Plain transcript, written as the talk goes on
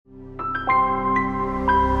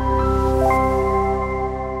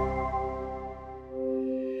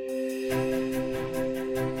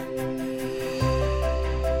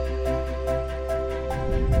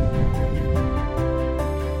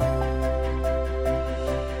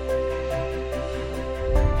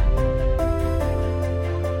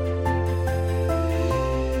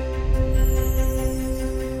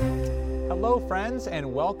Friends,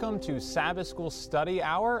 and welcome to Sabbath School Study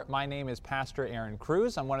Hour. My name is Pastor Aaron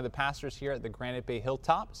Cruz. I'm one of the pastors here at the Granite Bay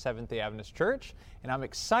Hilltop Seventh-day Adventist Church, and I'm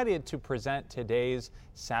excited to present today's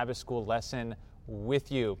Sabbath School lesson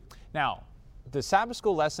with you. Now, the Sabbath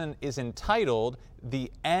School lesson is entitled The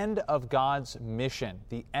End of God's Mission.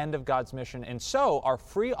 The End of God's Mission. And so our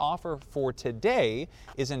free offer for today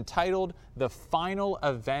is entitled The Final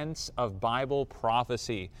Events of Bible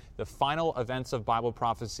Prophecy. The Final Events of Bible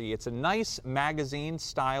Prophecy. It's a nice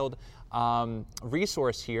magazine-styled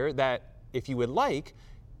resource here that, if you would like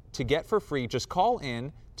to get for free, just call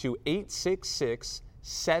in to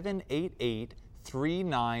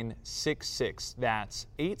 866-788-3966. That's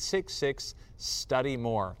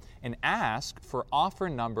 866-STUDY-MORE, and ask for offer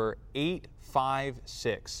number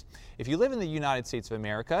 856. If you live in the United States of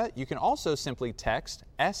America, you can also simply text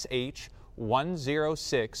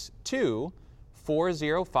SH106 to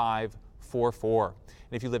 40544. And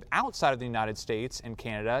if you live outside of the United States and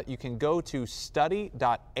Canada, you can go to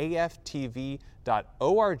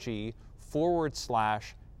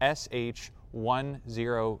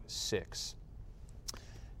study.aftv.org/SH106.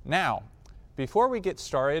 Now, before we get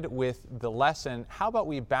started with the lesson, how about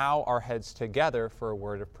we bow our heads together for a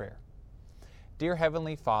word of prayer? Dear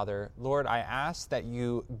Heavenly Father, Lord, I ask that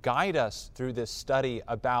you guide us through this study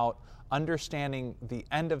about understanding the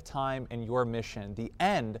end of time and your mission, the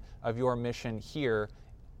end of your mission here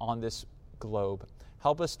on this globe.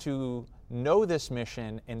 Help us to know this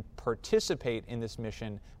mission and participate in this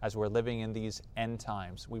mission as we're living in these end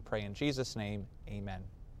times. We pray in Jesus' name, amen.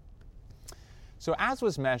 So as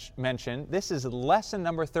was mentioned, this is lesson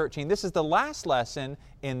number 13. This is the last lesson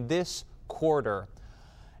in this quarter,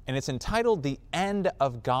 and it's entitled The End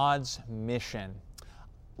of God's Mission.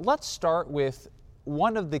 Let's start with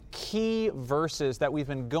one of the key verses that we've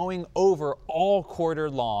been going over all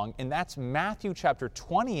quarter long, and that's Matthew chapter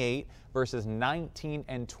 28, verses 19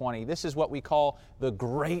 and 20. This is what we call the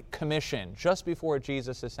Great Commission. Just before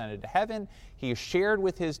Jesus ascended to heaven, he shared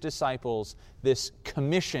with his disciples this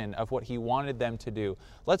commission of what he wanted them to do.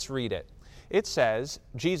 Let's read it. It says,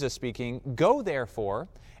 Jesus speaking, "Go therefore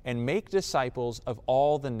and make disciples of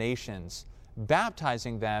all the nations,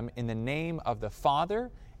 baptizing them in the name of the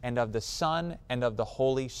Father and of the Son and of the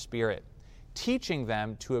Holy Spirit, teaching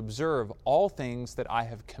them to observe all things that I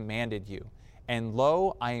have commanded you. And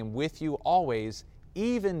lo, I am with you always,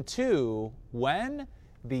 even to," when?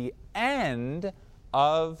 "The end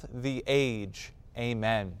of the age."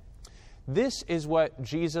 Amen. This is what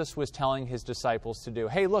Jesus was telling his disciples to do.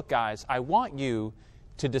 Hey, look, guys, I want you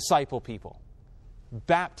to disciple people,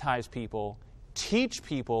 baptize people, teach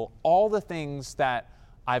people all the things that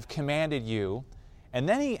I've commanded you. And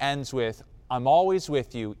then he ends with, "I'm always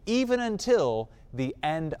with you, even until the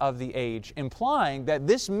end of the age," implying that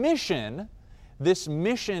this mission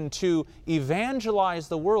to evangelize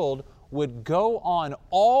the world would go on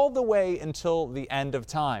all the way until the end of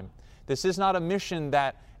time. This is not a mission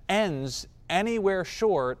that ends anywhere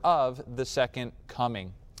short of the second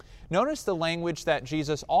coming. Notice the language that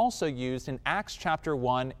Jesus also used in Acts chapter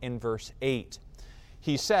 1 in verse 8.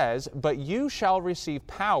 He says, "But you shall receive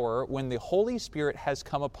power when the Holy Spirit has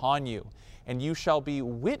come upon you, and you shall be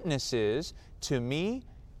witnesses to me,"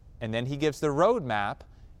 and then he gives the roadmap,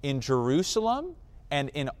 "in Jerusalem and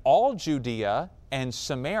in all Judea and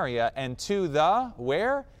Samaria and to the,"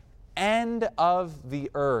 where? "End of the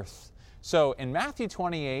earth." So in Matthew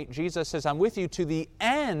 28, Jesus says, "I'm with you to the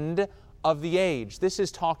end of the age." This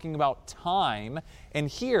is talking about time. And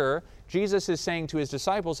here, Jesus is saying to his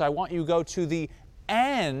disciples, I want you to go to the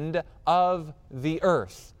end of the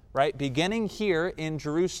earth, right? Beginning here in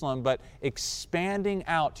Jerusalem, but expanding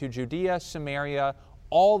out to Judea, Samaria,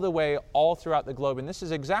 all the way, all throughout the globe. And this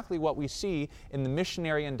is exactly what we see in the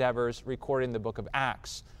missionary endeavors recorded in the book of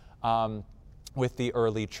Acts with the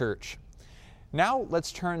early church. Now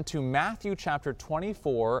let's turn to Matthew chapter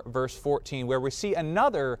 24, verse 14, where we see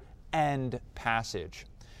another end passage.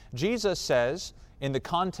 Jesus says, in the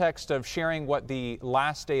context of sharing what the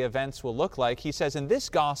last day events will look like, he says, "And this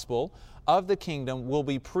gospel of the kingdom will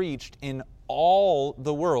be preached in all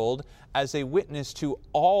the world as a witness to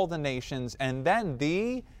all the nations, and then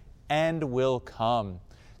the end will come."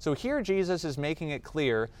 So here Jesus is making it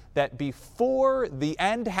clear that before the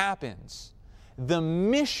end happens, the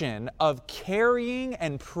mission of carrying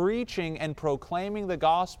and preaching and proclaiming the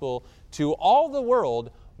gospel to all the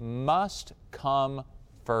world must come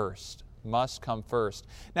first. Must come first.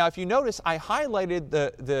 Now, if you notice, I highlighted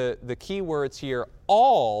the key words here,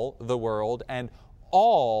 all the world and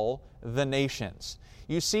all the nations.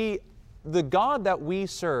 You see, the God that we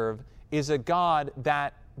serve is a God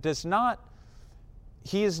that does not,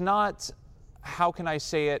 He is not, how can I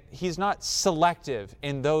say it? He's not selective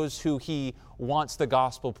in those who He wants the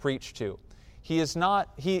gospel preached to. He is not,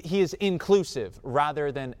 he is inclusive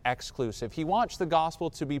rather than exclusive. He wants the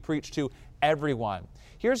gospel to be preached to everyone.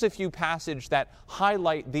 Here's a few passages that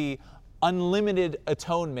highlight the unlimited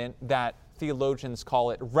atonement that theologians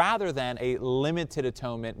call it, rather than a limited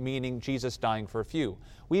atonement, meaning Jesus dying for a few.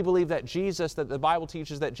 We believe that the Bible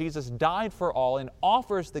teaches that Jesus died for all and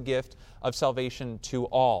offers the gift of salvation to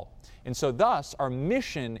all. And so thus, our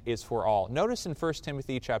mission is for all. Notice in 1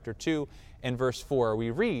 Timothy chapter 2 and verse 4, we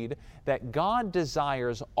read that God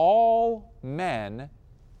desires all men,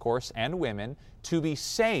 of course, and women, to be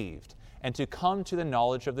saved and to come to the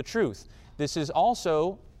knowledge of the truth. This is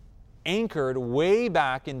also anchored way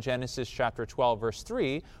back in Genesis chapter 12, verse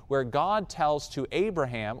 3, where God tells to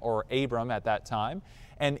Abraham, or Abram at that time,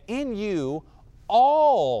 "And in you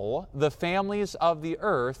all the families of the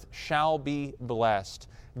earth shall be blessed."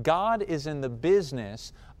 God is in the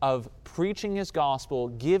business of preaching His gospel,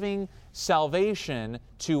 giving salvation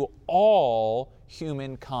to all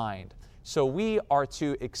humankind. So we are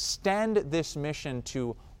to extend this mission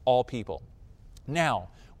to all people. Now,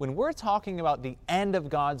 when we're talking about the end of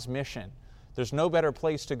God's mission, there's no better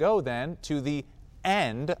place to go than to the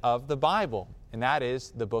end of the Bible, and that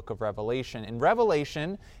is the book of Revelation. And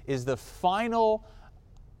Revelation is the final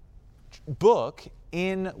book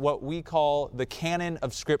in what we call the canon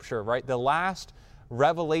of Scripture, right? The last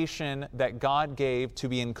revelation that God gave to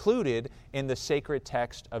be included in the sacred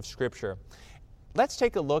text of Scripture. Let's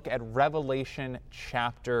take a look at Revelation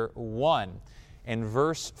chapter 1 and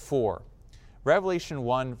verse 4. Revelation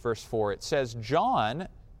 1 verse 4, it says,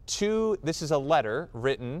 this is a letter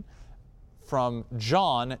written from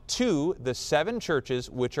John to the 7 churches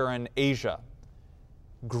which are in Asia.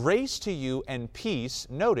 Grace to you and peace,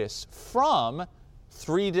 notice, from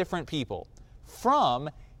 3 different people. From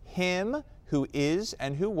Him who is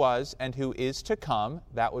and who was and who is to come,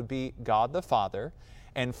 that would be God the Father,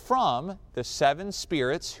 and from the 7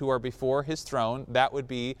 spirits who are before His throne, that would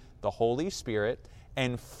be the Holy Spirit,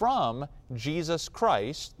 and from Jesus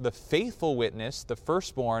Christ, the faithful witness, the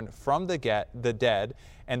firstborn from the dead,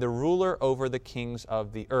 and the ruler over the kings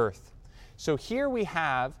of the earth. So here we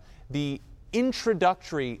have the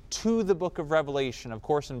introductory to the book of Revelation. Of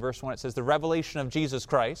course, in verse 1 it says the revelation of Jesus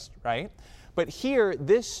Christ, right? But here,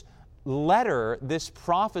 this letter, this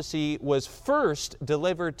prophecy was first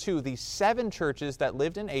delivered to the 7 churches that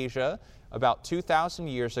lived in Asia about 2,000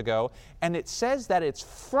 years ago, and it says that it's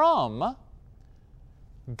from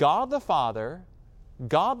God the Father,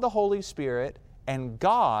 God the Holy Spirit, and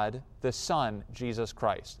God the Son, Jesus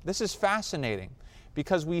Christ. This is fascinating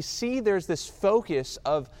because we see there's this focus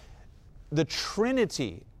of the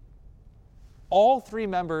Trinity. All 3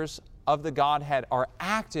 members of the Godhead are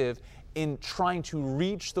active in trying to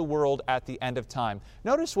reach the world at the end of time.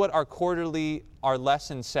 Notice what our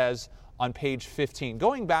lesson says on page 15,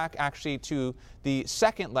 going back actually to the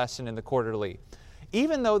second lesson in the quarterly.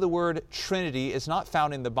 Even though the word Trinity is not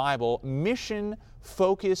found in the Bible,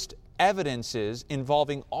 mission-focused evidences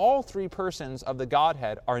involving all 3 persons of the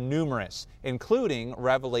Godhead are numerous, including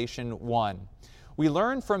Revelation 1. We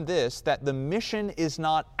learn from this that the mission is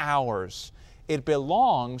not ours. It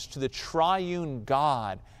belongs to the triune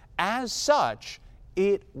God. As such,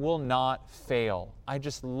 it will not fail. I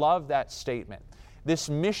just love that statement. This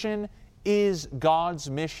mission is God's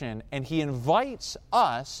mission, and He invites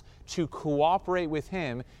us to cooperate with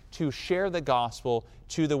Him to share the gospel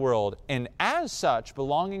to the world. And as such,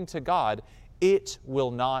 belonging to God, it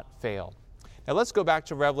will not fail. Now let's go back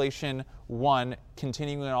to Revelation 1,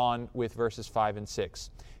 continuing on with verses 5 and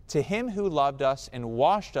 6. To Him who loved us and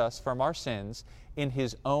washed us from our sins in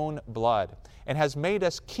His own blood, and has made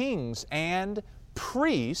us kings and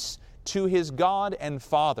priests to His God and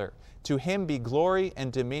Father. To Him be glory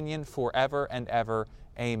and dominion forever and ever.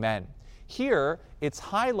 Amen. Here, it's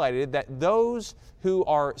highlighted that those who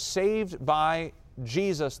are saved by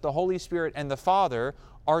Jesus, the Holy Spirit, and the Father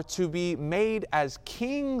are to be made as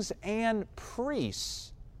kings and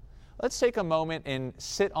priests. Let's take a moment and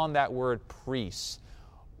sit on that word priests.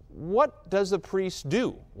 What does a priest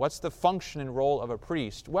do? What's the function and role of a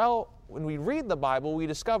priest? Well, when we read the Bible, we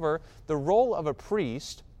discover the role of a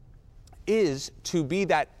priest is to be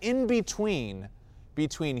that in-between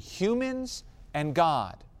between humans and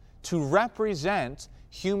God, to represent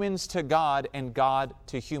humans to God and God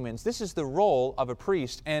to humans. This is the role of a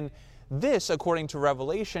priest, and this, according to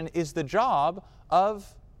Revelation, is the job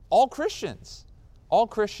of all Christians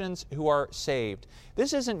who are saved.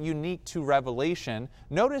 This isn't unique to Revelation.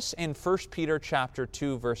 Notice in 1 Peter chapter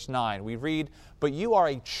 2, verse 9, we read, "But you are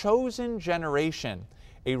a chosen generation,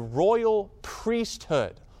 a royal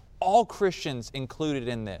priesthood," all Christians included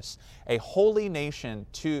in this, "a holy nation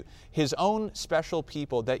to His own special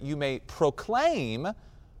people, that you may proclaim,"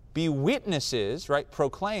 be witnesses, right?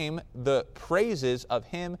 Proclaim the praises of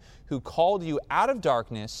Him who called you out of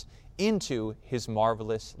darkness into His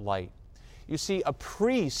marvelous light. You see, a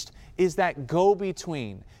priest is that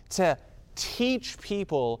go-between to teach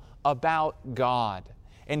people about God.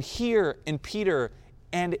 And here in Peter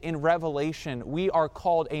and in Revelation, we are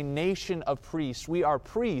called a nation of priests. We are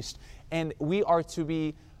priests, and we are to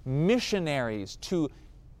be missionaries to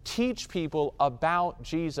teach people about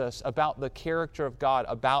Jesus, about the character of God,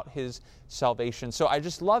 about His salvation. So I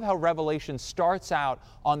just love how Revelation starts out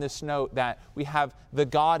on this note that we have the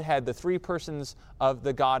Godhead, the three persons of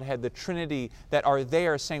the Godhead, the Trinity, that are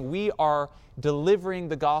there saying we are delivering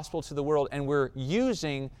the gospel to the world, and we're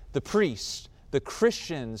using the priests, the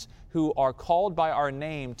Christians who are called by our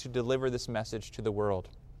name to deliver this message to the world.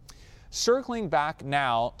 Circling back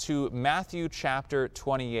now to Matthew chapter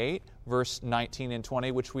 28, verse 19 and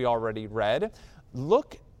 20, which we already read,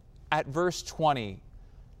 look at verse 20,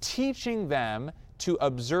 teaching them to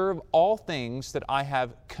observe all things that I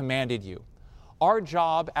have commanded you. Our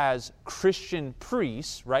job as Christian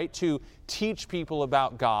priests, right, to teach people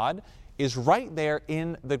about God, is right there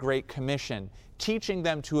in the Great Commission, teaching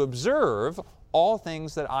them to observe all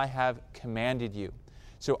things that I have commanded you.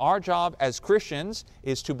 So our job as Christians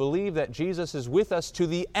is to believe that Jesus is with us to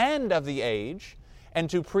the end of the age and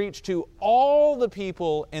to preach to all the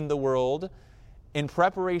people in the world in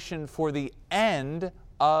preparation for the end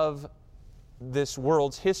of this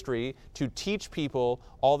world's history, to teach people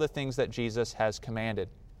all the things that Jesus has commanded.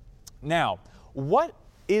 Now, what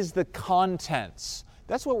is the contents?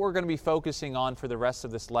 That's what we're going to be focusing on for the rest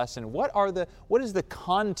of this lesson. What is the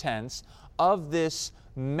contents of this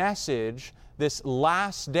message, this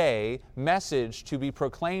last day message to be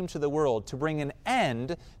proclaimed to the world, to bring an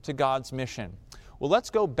end to God's mission? Well,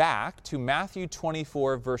 let's go back to Matthew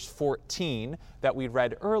 24, verse 14 that we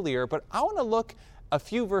read earlier, but I want to look a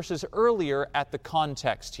few verses earlier at the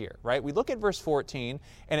context here, right? We look at verse 14,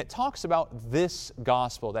 and it talks about this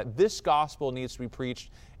gospel, that this gospel needs to be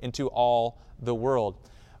preached into all the world.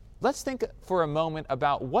 Let's think for a moment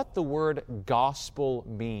about what the word gospel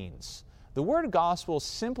means. The word gospel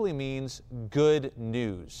simply means good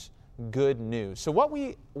news. Good news. So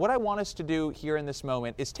what I want us to do here in this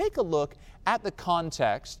moment is take a look at the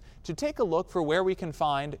context, to take a look for where we can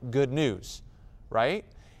find good news, right?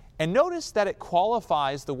 And notice that it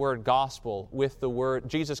qualifies the word gospel with the word,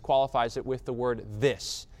 Jesus qualifies it with the word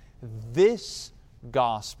this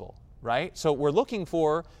gospel, right? So we're looking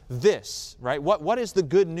for this, right? What is the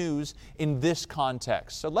good news in this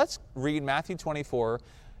context? So let's read Matthew 24,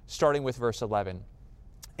 starting with verse 11.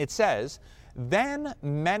 It says, "Then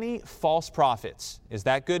many false prophets," is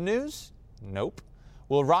that good news? Nope.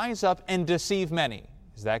 "Will rise up and deceive many."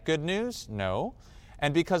 Is that good news? No.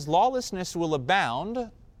 "And because lawlessness will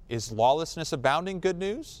abound," is lawlessness abounding good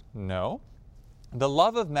news? No. "The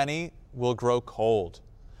love of many will grow cold.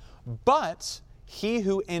 But he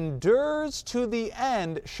who endures to the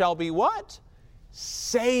end shall be" what?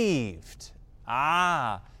 "Saved."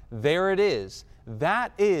 There it is.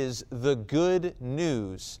 That is the good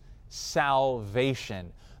news.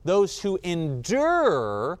 Salvation. Those who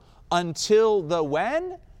endure until the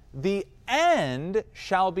when? The end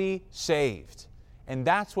shall be saved. And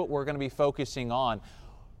that's what we're going to be focusing on.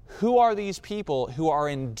 Who are these people who are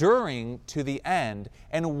enduring to the end?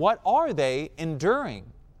 And what are they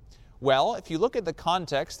enduring? Well, if you look at the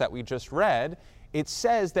context that we just read, it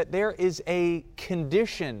says that there is a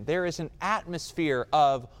condition, there is an atmosphere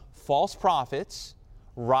of false prophets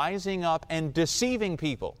rising up and deceiving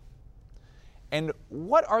people. And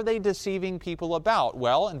what are they deceiving people about?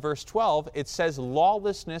 Well, in verse 12, it says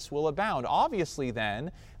lawlessness will abound. Obviously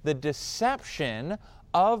then, the deception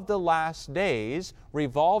of the last days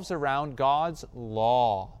revolves around God's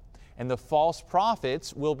law. And the false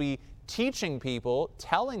prophets will be teaching people,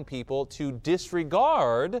 telling people to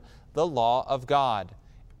disregard the law of God,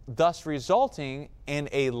 thus resulting in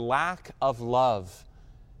a lack of love,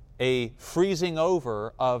 a freezing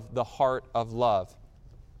over of the heart of love.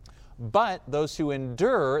 But those who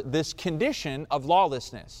endure this condition of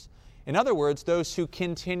lawlessness, in other words, those who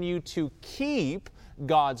continue to keep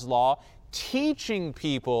God's law, teaching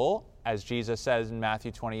people as Jesus says in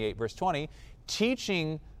Matthew 28, verse 20,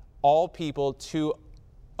 teaching all people to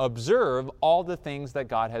observe all the things that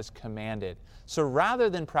God has commanded. So rather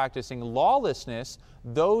than practicing lawlessness,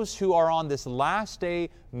 those who are on this last day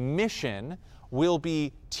mission will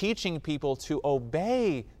be teaching people to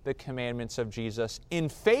obey the commandments of Jesus in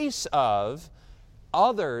face of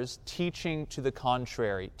others teaching to the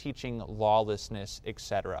contrary, teaching lawlessness,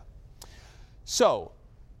 etc. So,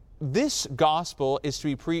 this gospel is to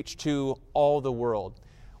be preached to all the world.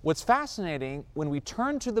 What's fascinating, when we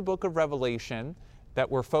turn to the book of Revelation that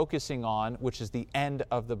we're focusing on, which is the end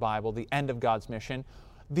of the Bible, the end of God's mission,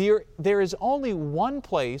 there is only one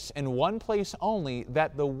place and one place only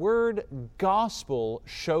that the word gospel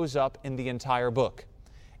shows up in the entire book.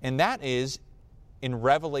 And that is in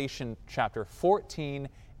Revelation chapter 14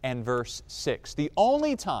 and verse 6. The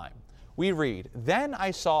only time we read, "Then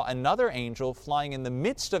I saw another angel flying in the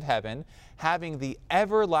midst of heaven, having the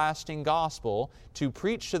everlasting gospel to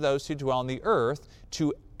preach to those who dwell on the earth,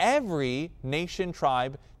 to every nation,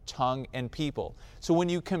 tribe, tongue, and people." So when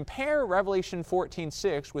you compare Revelation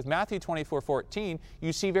 14:6 with Matthew 24:14,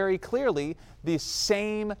 you see very clearly the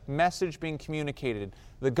same message being communicated.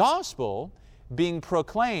 The gospel being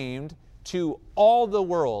proclaimed to all the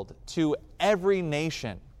world, to every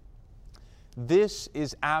nation. This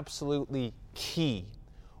is absolutely key.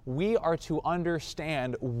 We are to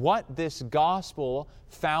understand what this gospel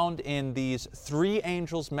found in these three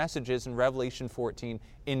angels' messages in Revelation 14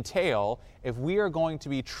 entail if we are going to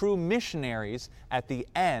be true missionaries at the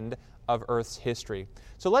end of Earth's history.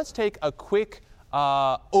 So let's take a quick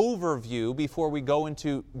overview before we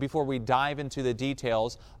dive into the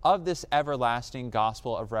details of this everlasting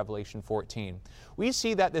gospel of Revelation 14. We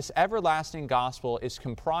see that this everlasting gospel is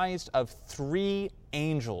comprised of three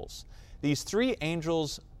angels. These three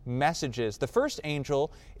angels' messages. The first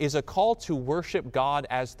angel is a call to worship God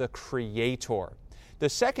as the Creator. The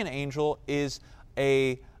second angel is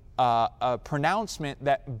a pronouncement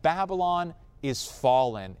that Babylon is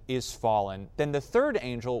fallen. Then the third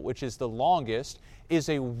angel, which is the longest, is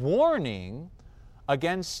a warning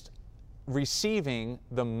against receiving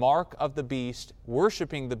the mark of the beast,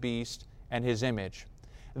 worshiping the beast and his image.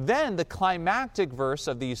 Then the climactic verse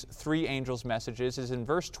of these three angels' messages is in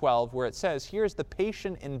verse 12, where it says, "Here's the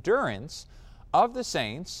patient endurance of the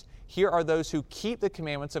saints. Here are those who keep the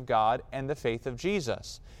commandments of God and the faith of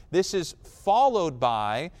Jesus." This is followed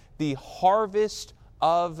by the harvest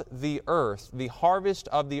of the earth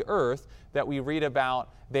that we read about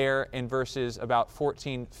there in verses about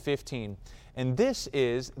 14, 15. And this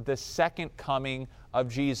is the second coming of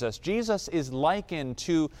Jesus. Jesus is likened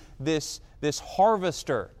to this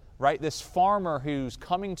harvester, right? This farmer who's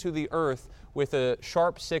coming to the earth with a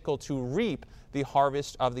sharp sickle to reap the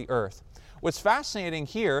harvest of the earth. What's fascinating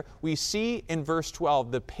here, we see in verse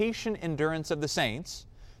 12 the patient endurance of the saints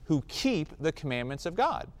who keep the commandments of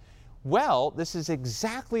God. Well, this is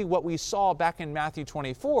exactly what we saw back in Matthew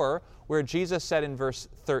 24, where Jesus said in verse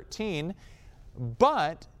 13,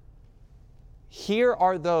 but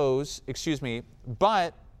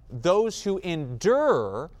those who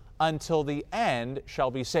endure until the end shall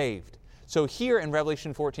be saved. So here in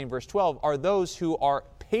Revelation 14, verse 12, are those who are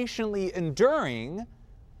patiently enduring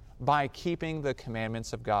by keeping the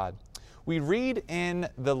commandments of God. We read in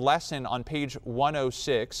the lesson on page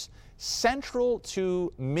 106, central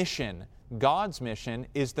to mission, God's mission,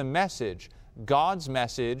 is the message. God's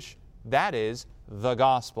message, that is, the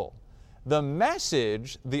gospel. The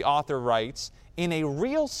message, the author writes, in a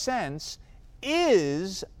real sense,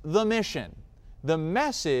 is the mission. The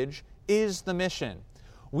message is the mission.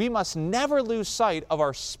 We must never lose sight of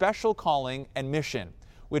our special calling and mission,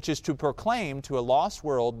 which is to proclaim to a lost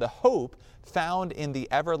world the hope found in the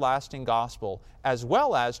everlasting gospel, as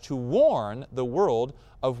well as to warn the world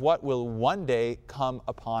of what will one day come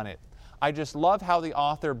upon it. I just love how the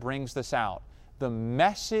author brings this out. The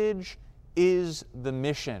message is the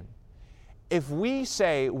mission. If we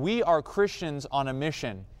say we are Christians on a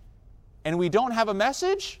mission and we don't have a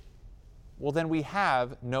message, well, then we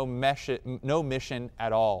have no mission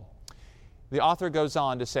at all. The author goes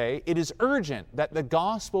on to say, it is urgent that the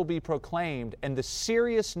gospel be proclaimed and the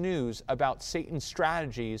serious news about Satan's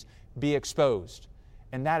strategies be exposed.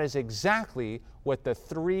 And that is exactly what the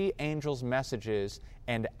three angels' messages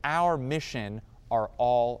and our mission are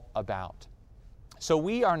all about. So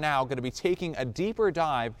we are now going to be taking a deeper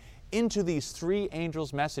dive into these three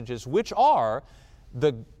angels' messages, which are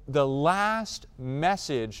the last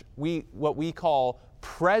message, what we call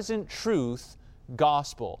present truth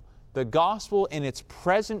gospel. The gospel in its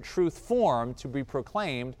present truth form to be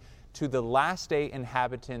proclaimed to the last day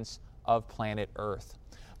inhabitants of planet Earth.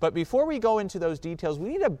 But before we go into those details, we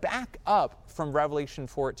need to back up from Revelation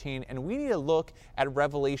 14, and we need to look at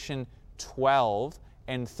Revelation 12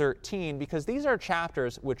 and 13, because these are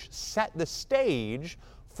chapters which set the stage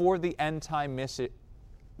for the end-time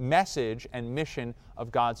message and mission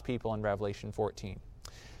of God's people in Revelation 14.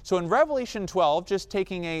 So in Revelation 12, just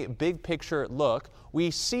taking a big picture look, we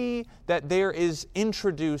see that there is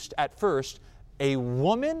introduced at first a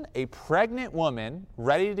woman, a pregnant woman,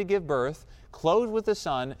 ready to give birth, clothed with the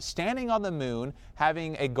sun, standing on the moon,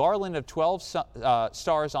 having a garland of 12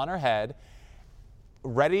 stars on her head,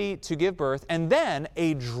 ready to give birth. And then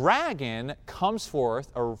a dragon comes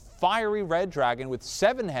forth, a fiery red dragon with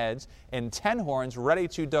 7 heads and 10 horns, ready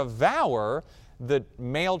to devour the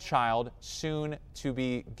male child soon to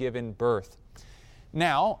be given birth.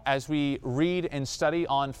 Now, as we read and study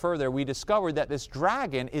on further, we discover that this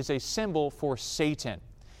dragon is a symbol for Satan.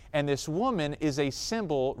 And this woman is a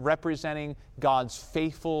symbol representing God's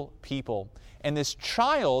faithful people. And this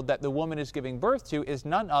child that the woman is giving birth to is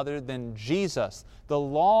none other than Jesus, the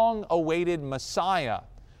long-awaited Messiah,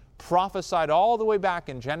 prophesied all the way back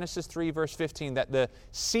in Genesis 3, verse 15, that the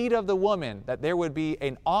seed of the woman, that there would be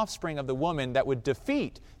an offspring of the woman that would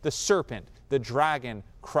defeat the serpent, the dragon,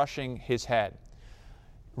 crushing his head.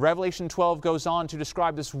 Revelation 12 goes on to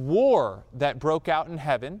describe this war that broke out in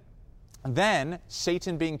heaven, then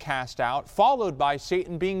Satan being cast out, followed by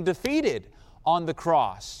Satan being defeated on the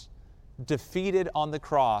cross. Defeated on the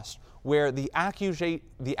cross, where the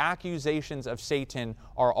accusations of Satan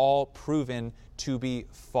are all proven to be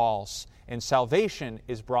false, and salvation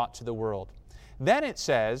is brought to the world. Then it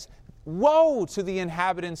says, "Woe to the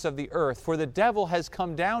inhabitants of the earth, for the devil has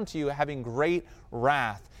come down to you having great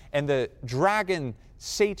wrath." And the dragon,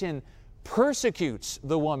 Satan, persecutes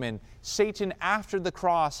the woman. Satan, after the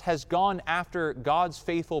cross, has gone after God's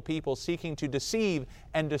faithful people, seeking to deceive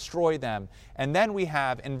and destroy them. And then we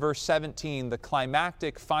have in verse 17, the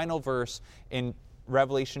climactic final verse in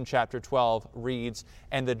Revelation chapter 12 reads,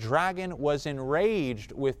 "And the dragon was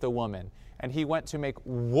enraged with the woman, and he went to make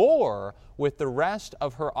war with the rest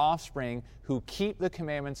of her offspring who keep the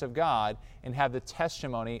commandments of God and have the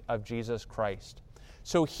testimony of Jesus Christ."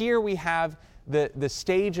 So here we have the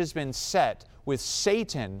stage has been set with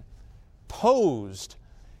Satan posed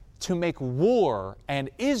to make war and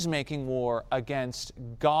is making war against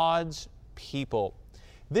God's people.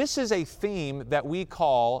 This is a theme that we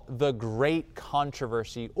call the Great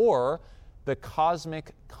Controversy, or the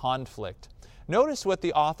cosmic conflict. Notice what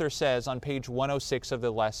the author says on page 106 of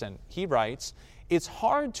the lesson. He writes, "It's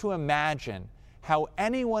hard to imagine how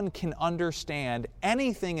anyone can understand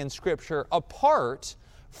anything in Scripture apart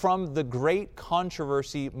from the great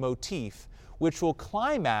controversy motif, which will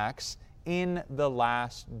climax in the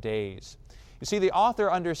last days." You see, the author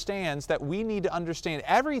understands that we need to understand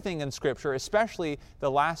everything in Scripture, especially the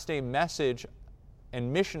last day message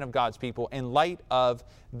and mission of God's people, in light of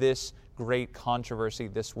this great controversy,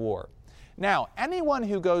 this war. Now, anyone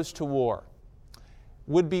who goes to war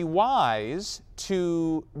would be wise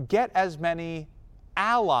to get as many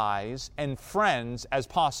allies and friends as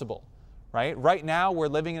possible. Right now, we're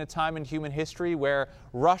living in a time in human history where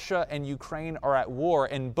Russia and Ukraine are at war,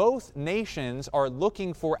 and both nations are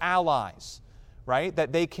looking for allies, right?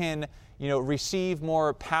 That they can, receive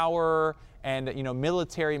more power and,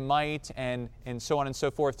 military might and so on and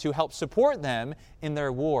so forth to help support them in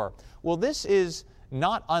their war. Well, this is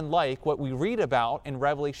not unlike what we read about in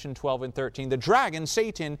Revelation 12 and 13. The dragon,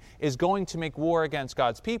 Satan, is going to make war against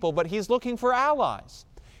God's people, but he's looking for allies.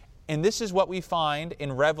 And this is what we find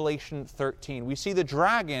in Revelation 13. We see the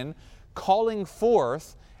dragon calling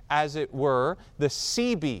forth, as it were, the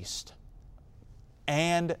sea beast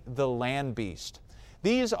and the land beast.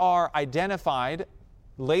 These are identified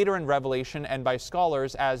later in Revelation and by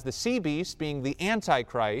scholars as the sea beast being the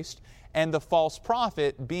Antichrist and the false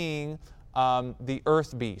prophet being the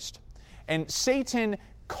earth beast. And Satan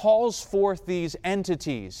calls forth these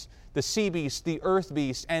entities, the sea beast, the earth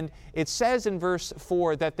beast, and it says in verse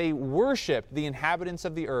 4 that they worshiped, the inhabitants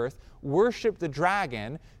of the earth, worshiped the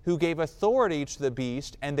dragon who gave authority to the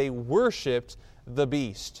beast, and they worshiped the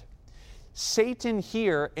beast. Satan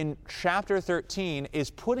here in chapter 13 is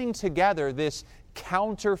putting together this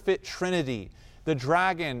counterfeit trinity. The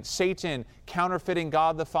dragon, Satan, counterfeiting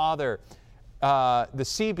God the Father, the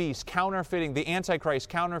sea beast counterfeiting, the Antichrist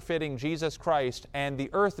counterfeiting Jesus Christ, and the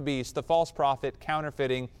earth beast, the false prophet,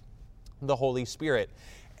 counterfeiting the Holy Spirit.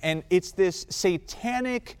 And it's this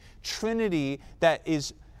satanic trinity that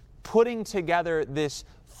is putting together this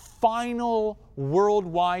final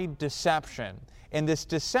worldwide deception. And this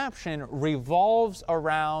deception revolves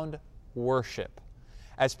around worship.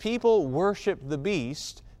 As people worship the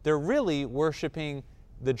beast, they're really worshiping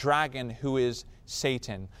the dragon who is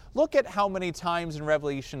Satan. Look at how many times in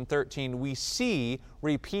Revelation 13 we see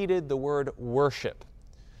repeated the word worship.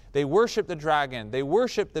 They worship the dragon. They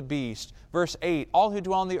worship the beast. Verse 8, all who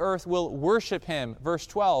dwell on the earth will worship him. Verse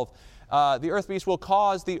 12, the earth beast will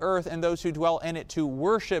cause the earth and those who dwell in it to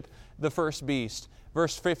worship the first beast.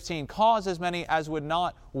 Verse 15, cause as many as would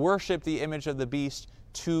not worship the image of the beast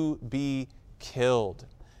to be killed.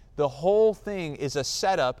 The whole thing is a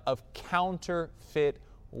setup of counterfeit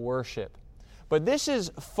worship. But this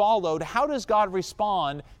is followed. How does God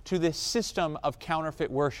respond to this system of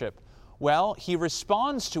counterfeit worship? Well, He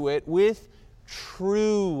responds to it with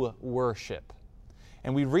true worship.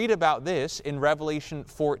 And we read about this in Revelation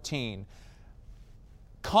 14.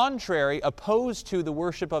 Contrary, opposed to the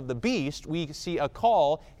worship of the beast, we see a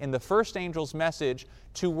call in the first angel's message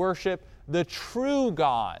to worship the true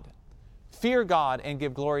God. Fear God and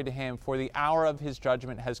give glory to Him, for the hour of His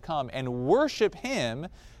judgment has come, and worship Him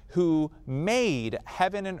who made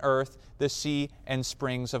heaven and earth, the sea, and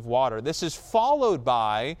springs of water. This is followed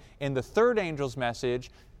by, in the third angel's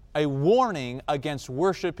message, a warning against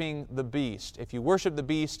worshiping the beast. If you worship the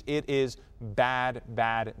beast, it is bad,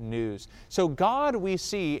 bad news. So God, we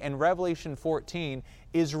see in Revelation 14,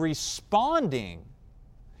 is responding.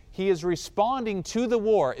 He is responding to the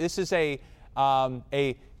war. This is a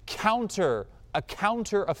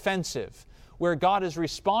counter-offensive, where God is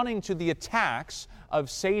responding to the attacks of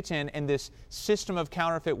Satan and this system of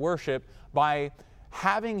counterfeit worship by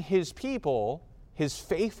having His people, His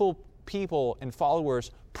faithful people and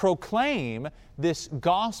followers, proclaim this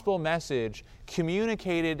gospel message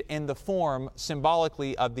communicated in the form,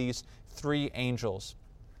 symbolically, of these three angels.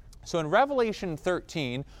 So in Revelation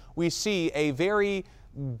 13, we see a very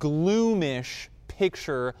gloomish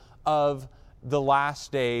picture of the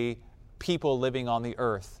last day people living on the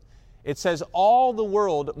earth. It says, all the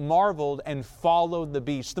world marveled and followed the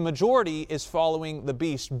beast. The majority is following the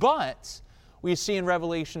beast. But we see in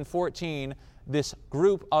Revelation 14 this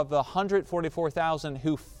group of the 144,000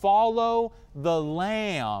 who follow the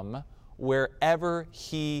Lamb wherever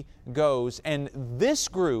He goes. And this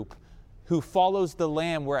group who follows the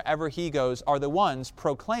Lamb wherever He goes are the ones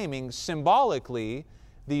proclaiming symbolically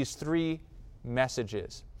these three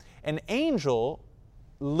messages. An angel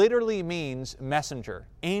literally means messenger.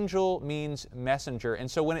 Angel means messenger. And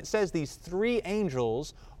so when it says these three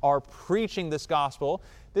angels are preaching this gospel,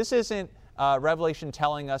 this isn't Revelation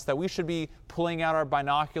telling us that we should be pulling out our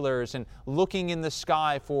binoculars and looking in the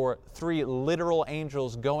sky for three literal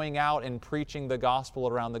angels going out and preaching the gospel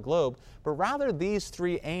around the globe, but rather these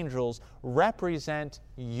three angels represent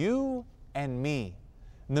you and me,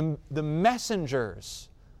 the messengers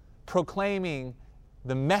proclaiming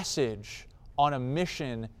the message on a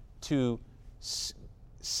mission to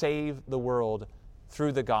save the world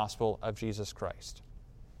through the gospel of Jesus Christ.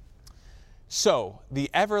 So, the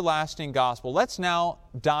everlasting gospel. Let's now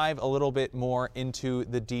dive a little bit more into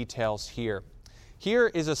the details here. Here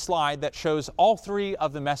is a slide that shows all three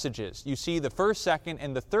of the messages. You see the first, second,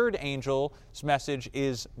 and the third angel's message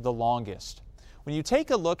is the longest. When you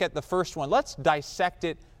take a look at the first one, let's dissect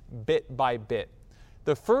it bit by bit.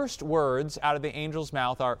 The first words out of the angel's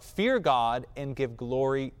mouth are, fear God and give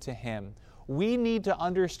glory to Him. We need to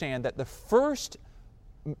understand that the first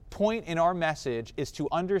point in our message is to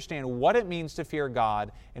understand what it means to fear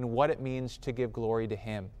God and what it means to give glory to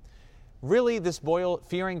Him. Really,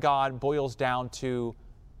 fearing God boils down to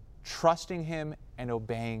trusting Him and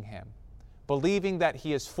obeying Him, believing that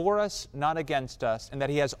He is for us, not against us, and that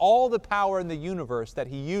He has all the power in the universe that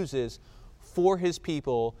He uses for His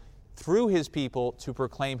people, through His people, to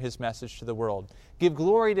proclaim His message to the world. Give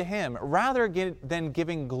glory to Him rather than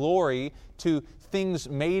giving glory to things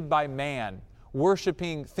made by man,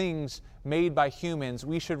 worshiping things made by humans.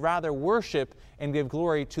 We should rather worship and give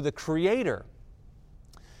glory to the Creator.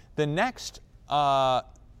 The next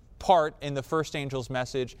part in the first angel's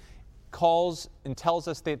message calls and tells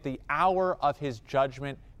us that the hour of His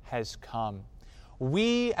judgment has come.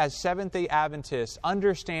 We, as Seventh-day Adventists,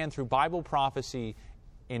 understand through Bible prophecy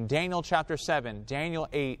in Daniel chapter 7, Daniel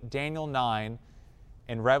 8, Daniel 9,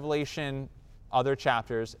 and Revelation, other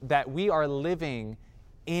chapters, that we are living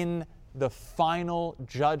in the final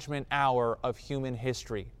judgment hour of human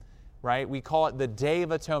history, right? We call it the Day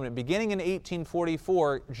of Atonement. Beginning in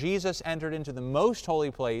 1844, Jesus entered into the most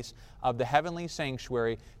holy place of the heavenly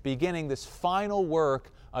sanctuary, beginning this final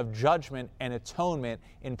work of judgment and atonement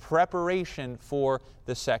in preparation for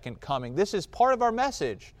the second coming. This is part of our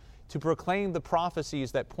message, to proclaim the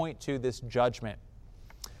prophecies that point to this judgment.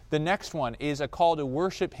 The next one is a call to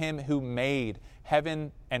worship Him who made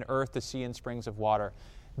heaven and earth, the sea, and springs of water.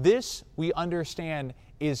 This, we understand,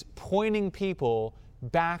 is pointing people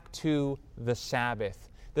back to the Sabbath.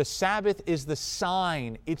 The Sabbath is the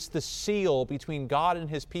sign, it's the seal between God and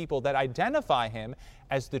His people that identify Him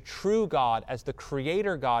as the true God, as the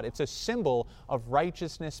Creator God. It's a symbol of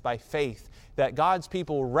righteousness by faith, that God's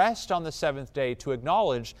people rest on the seventh day to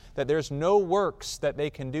acknowledge that there's no works that they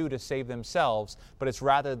can do to save themselves, but it's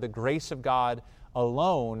rather the grace of God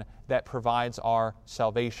alone that provides our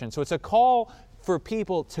salvation. So it's a call for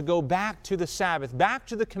people to go back to the Sabbath, back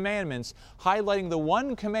to the commandments, highlighting the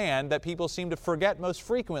one command that people seem to forget most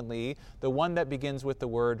frequently, the one that begins with the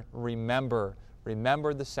word remember.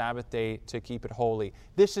 Remember the Sabbath day to keep it holy.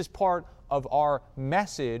 This is part of our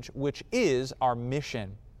message, which is our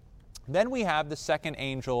mission. Then we have the second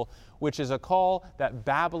angel, which is a call that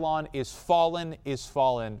Babylon is fallen,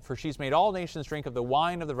 for she's made all nations drink of the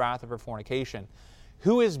wine of the wrath of her fornication.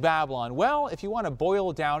 Who is Babylon? Well, if you want to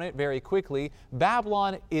boil down it very quickly,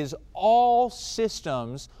 Babylon is all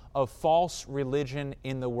systems of false religion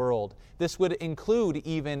in the world. This would include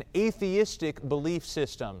even atheistic belief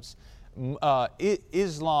systems,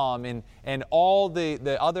 Islam and all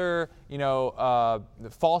the other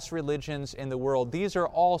false religions in the world. These are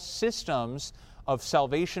all systems of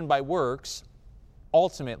salvation by works,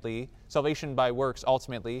 ultimately,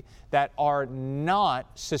 that are not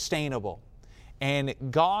sustainable. And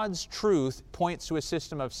God's truth points to a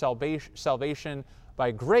system of salvation by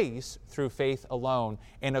grace through faith alone,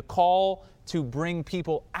 and a call to bring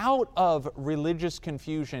people out of religious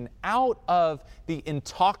confusion, out of the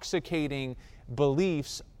intoxicating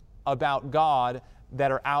beliefs about God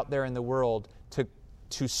that are out there in the world,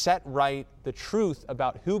 to set right the truth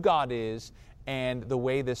about who God is and the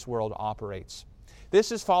way this world operates.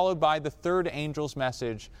 This is followed by the third angel's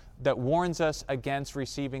message that warns us against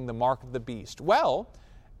receiving the mark of the beast. Well,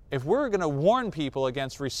 if we're going to warn people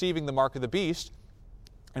against receiving the mark of the beast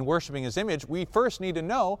and worshiping His image, we first need to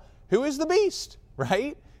know who is the beast,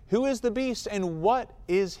 right? Who is the beast and what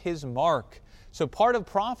is his mark? So part of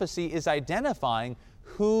prophecy is identifying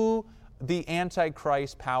who the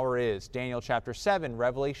Antichrist power is. Daniel chapter 7,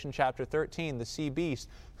 Revelation chapter 13, the sea beast.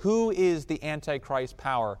 Who is the Antichrist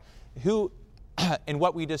power? And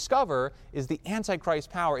what we discover is the Antichrist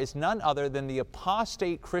power is none other than the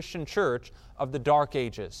apostate Christian church of the Dark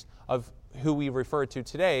Ages, of who we refer to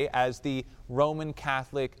today as the Roman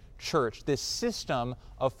Catholic Church, this system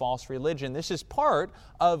of false religion. This is part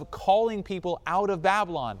of calling people out of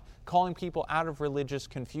Babylon, calling people out of religious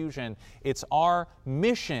confusion. It's our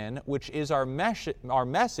mission, which is our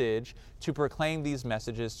message, to proclaim these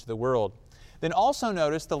messages to the world. Then also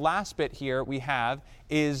notice the last bit here we have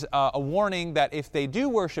is a warning that if they do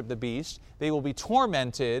worship the beast, they will be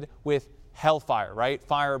tormented with hellfire, right?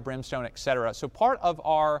 Fire, brimstone, etc. So part of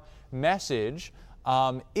our message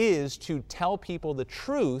is to tell people the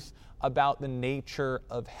truth about the nature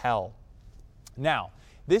of hell. Now,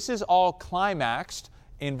 this is all climaxed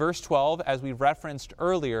in verse 12, as we referenced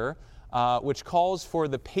earlier, which calls for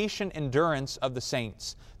the patient endurance of the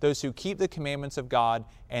saints, those who keep the commandments of God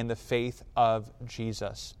and the faith of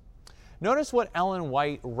Jesus. Notice what Ellen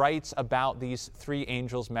White writes about these three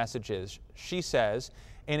angels' messages. She says,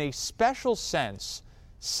 in a special sense,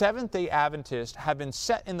 Seventh-day Adventists have been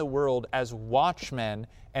set in the world as watchmen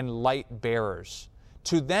and light bearers.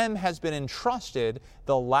 To them has been entrusted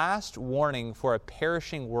the last warning for a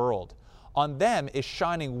perishing world. On them is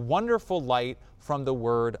shining wonderful light from the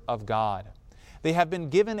Word of God. They have been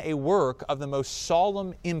given a work of the most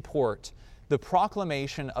solemn import, the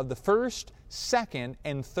proclamation of the first, second,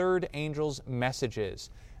 and third angels' messages.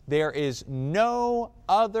 There is no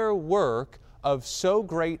other work of so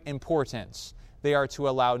great importance. They are to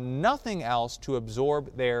allow nothing else to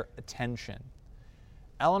absorb their attention.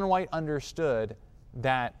 Ellen White understood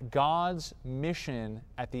that God's mission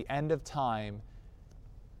at the end of time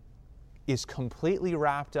is completely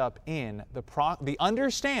wrapped up in the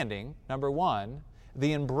understanding, number one,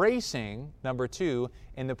 the embracing, number two,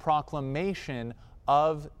 and the proclamation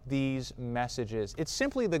of these messages. It's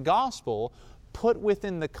simply the gospel put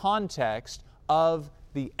within the context of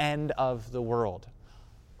the end of the world,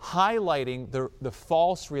 highlighting the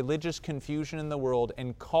false religious confusion in the world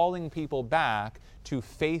and calling people back to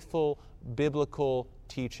faithful biblical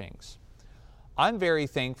teachings. I'm very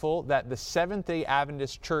thankful that the Seventh-day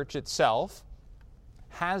Adventist Church itself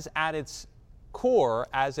has at its core,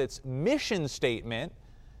 as its mission statement,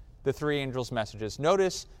 the three angels' messages.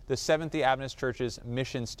 Notice the Seventh-day Adventist Church's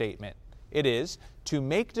mission statement. It is to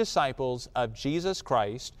make disciples of Jesus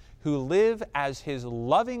Christ who live as His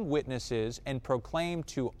loving witnesses and proclaim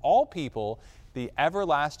to all people the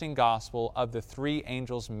everlasting gospel of the three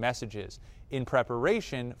angels' messages in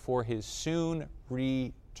preparation for His soon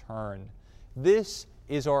return. This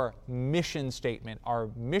is our mission statement. Our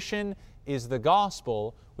mission is the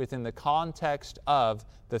gospel within the context of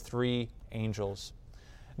the three angels.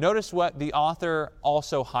 Notice what the author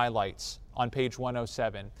also highlights on page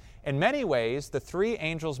 107. In many ways, the three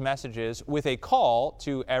angels' messages with a call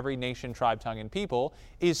to every nation, tribe, tongue, and people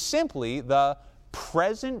is simply the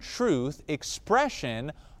present truth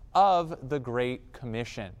expression of the Great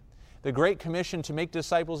Commission. The Great Commission to make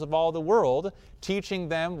disciples of all the world, teaching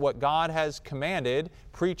them what God has commanded,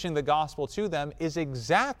 preaching the gospel to them, is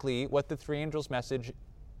exactly what the three angels' message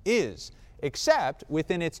is, except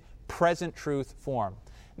within its present truth form.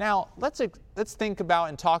 Now, let's think about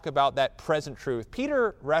and talk about that present truth.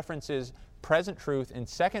 Peter references present truth in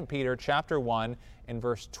 2 Peter chapter 1 and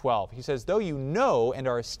verse 12. He says, though you know and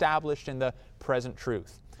are established in the present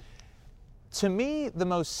truth. To me, the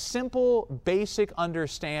most simple, basic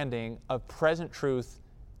understanding of present truth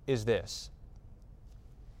is this.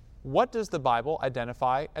 What does the Bible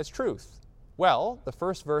identify as truth? Well, the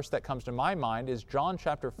first verse that comes to my mind is John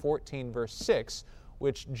chapter 14, verse 6,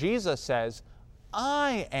 which Jesus says,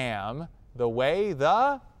 I am the way,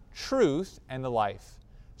 the truth, and the life.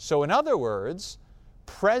 So in other words,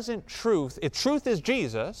 present truth, if truth is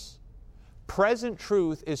Jesus, present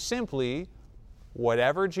truth is simply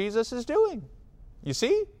whatever Jesus is doing. You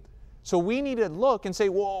see? So we need to look and say,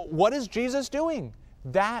 well, what is Jesus doing?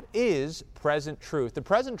 That is present truth. The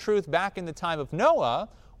present truth back in the time of Noah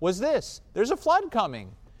was this. There's a flood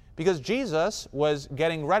coming because Jesus was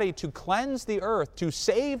getting ready to cleanse the earth, to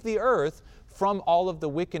save the earth from all of the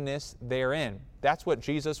wickedness therein. That's what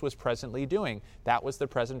Jesus was presently doing. That was the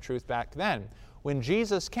present truth back then. When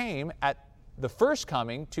Jesus came at the first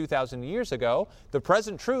coming 2,000 years ago, the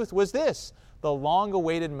present truth was this. The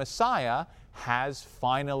long-awaited Messiah has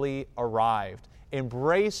finally arrived.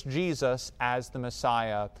 Embrace Jesus as the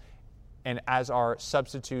Messiah and as our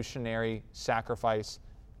substitutionary sacrifice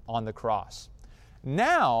on the cross.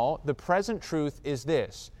 Now, the present truth is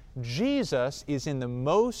this. Jesus is in the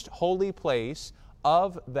most holy place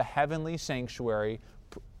of the heavenly sanctuary,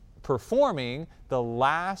 performing the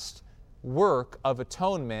last work of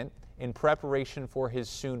atonement in preparation for His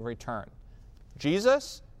soon return.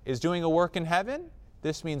 Jesus is doing a work in heaven.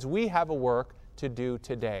 This means we have a work to do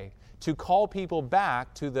today, to call people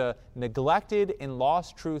back to the neglected and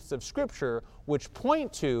lost truths of Scripture, which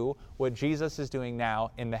point to what Jesus is doing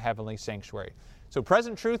now in the heavenly sanctuary. So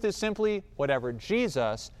present truth is simply whatever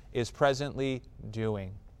Jesus is presently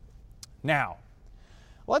doing. Now,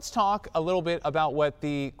 let's talk a little bit about what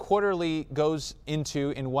the quarterly goes into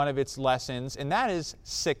in one of its lessons, and that is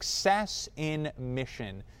success in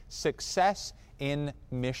mission. Success in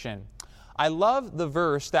mission. I love the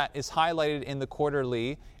verse that is highlighted in the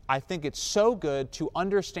quarterly. I think it's so good to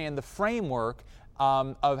understand the framework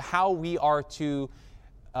of how we are to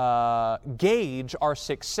gauge our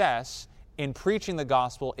success in preaching the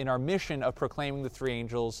gospel in our mission of proclaiming the three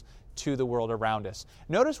angels to the world around us.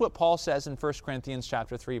 Notice what Paul says in 1 Corinthians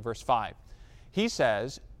chapter 3, verse 5. He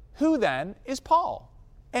says, who then is Paul?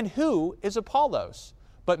 And who is Apollos?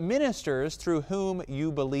 But ministers through whom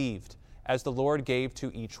you believed, as the Lord gave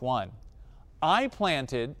to each one. I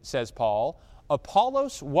planted, says Paul,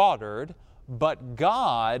 Apollos watered, but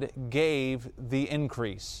God gave the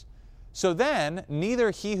increase. So then, neither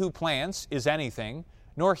he who plants is anything,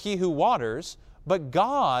 nor he who waters, but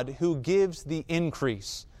God who gives the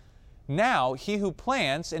increase. Now he who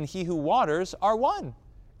plants and he who waters are one,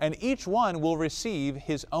 and each one will receive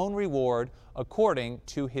his own reward according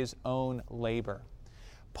to his own labor.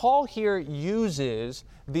 Paul here uses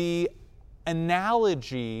the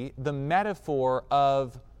analogy, the metaphor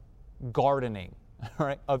of gardening,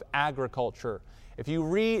 right, of agriculture. If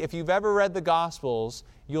you've ever read the Gospels,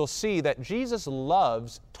 you'll see that Jesus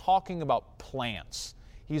loves talking about plants.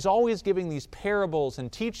 He's always giving these parables and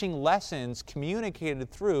teaching lessons communicated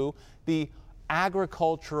through the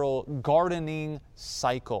agricultural gardening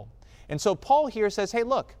cycle. And so Paul here says, hey,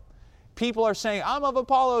 look, people are saying, I'm of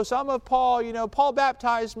Apollos, I'm of Paul, Paul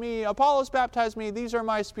baptized me, Apollos baptized me, these are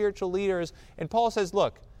my spiritual leaders. And Paul says,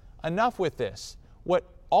 look, enough with this. What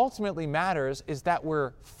ultimately matters is that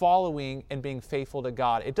we're following and being faithful to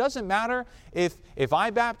God. It doesn't matter if I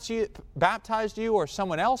baptized you or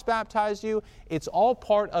someone else baptized you. It's all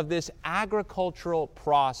part of this agricultural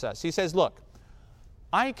process. He says, look,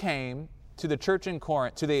 I came to the church in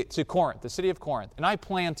Corinth, to Corinth, the city of Corinth, and I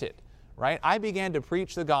planted, right? I began to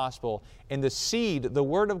preach the gospel, and the seed, the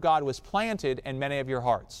word of God, was planted in many of your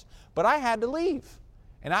hearts. But I had to leave.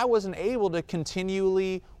 And I wasn't able to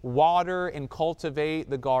continually water and cultivate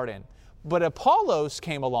the garden. But Apollos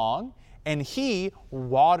came along, and He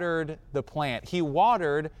watered the plant. He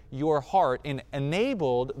watered your heart and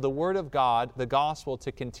enabled the Word of God, the gospel,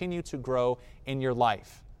 to continue to grow in your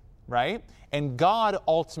life, right? And God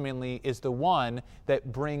ultimately is the one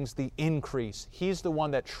that brings the increase. He's the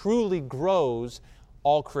one that truly grows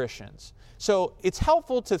all Christians. So it's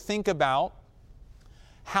helpful to think about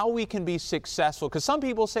how we can be successful. Because some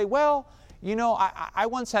people say, well, you know, I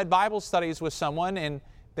once had Bible studies with someone and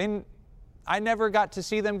then I never got to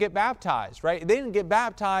see them get baptized, right? They didn't get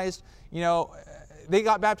baptized, you know, they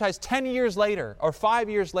got baptized 10 years later or 5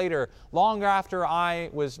 years later, long after I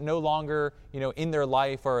was no longer, you know, in their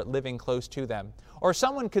life or living close to them. Or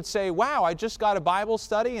someone could say, wow, I just got a Bible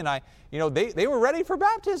study and they were ready for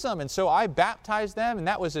baptism. And so I baptized them and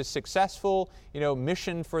that was a successful, you know,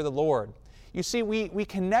 mission for the Lord. You see, we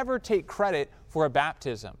can never take credit for a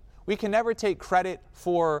baptism. We can never take credit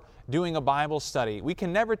for doing a Bible study. We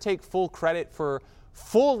can never take full credit for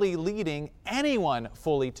fully leading anyone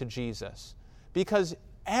fully to Jesus. Because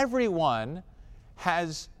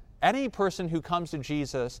any person who comes to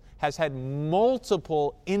Jesus has had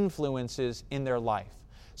multiple influences in their life.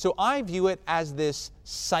 So I view it as this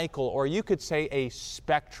cycle, or you could say a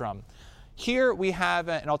spectrum. Here we have,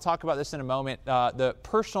 and I'll talk about this in a moment, the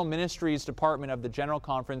Personal Ministries Department of the General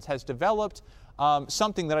Conference has developed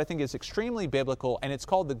something that I think is extremely biblical, and it's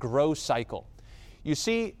called the grow cycle. You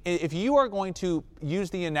see, if you are going to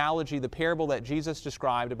use the analogy, the parable that Jesus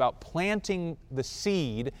described about planting the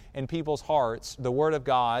seed in people's hearts, the Word of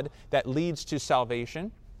God that leads to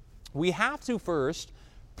salvation, we have to first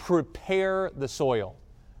prepare the soil,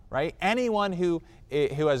 right? Anyone who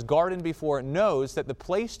has gardened before knows that the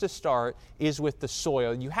place to start is with the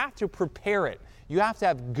soil. You have to prepare it. You have to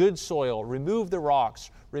have good soil, remove the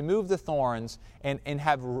rocks, remove the thorns, and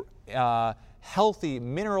have healthy,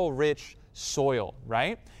 mineral-rich soil,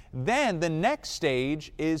 right? Then the next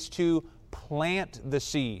stage is to plant the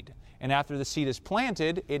seed. And after the seed is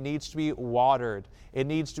planted, it needs to be watered. It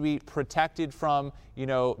needs to be protected from,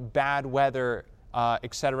 bad weather,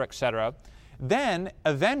 etc., etc. Then,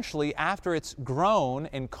 eventually, after it's grown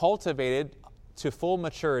and cultivated to full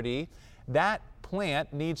maturity, that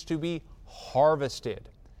plant needs to be harvested.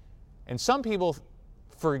 And some people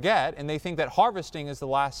forget and they think that harvesting is the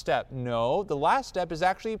last step. No, the last step is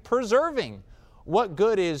actually preserving. What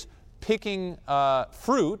good is picking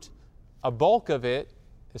fruit, a bulk of it,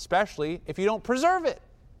 especially if you don't preserve it,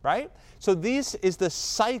 right? So this is the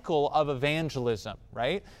cycle of evangelism,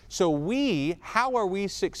 right? So how are we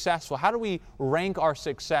successful? How do we rank our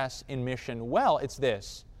success in mission? Well, it's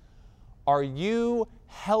this. Are you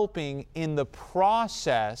helping in the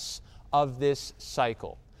process of this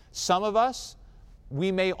cycle? Some of us,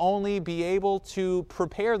 we may only be able to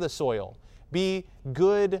prepare the soil, be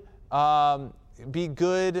good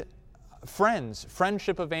friends.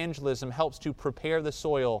 Friendship evangelism helps to prepare the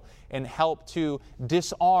soil and help to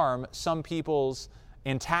disarm some people's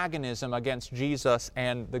antagonism against Jesus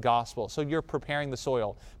and the gospel. So you're preparing the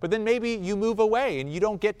soil. But then maybe you move away and you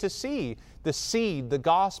don't get to see the seed, the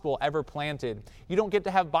gospel ever planted. You don't get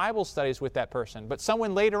to have Bible studies with that person. But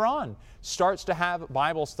someone later on starts to have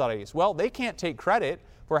Bible studies. Well, they can't take credit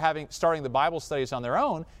for starting the Bible studies on their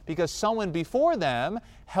own because someone before them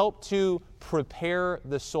helped to prepare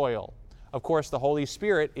the soil. Of course, the Holy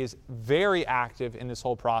Spirit is very active in this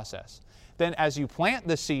whole process. Then as you plant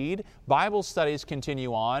the seed, Bible studies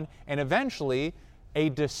continue on, and eventually a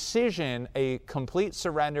decision, a complete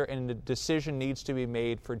surrender and a decision needs to be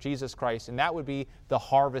made for Jesus Christ, and that would be the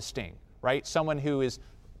harvesting, right? Someone who is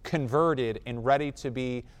converted and ready to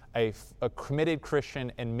be a committed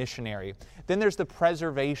Christian and missionary. Then there's the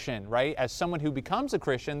preservation, right? As someone who becomes a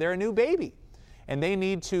Christian, they're a new baby. And they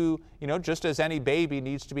need to, just as any baby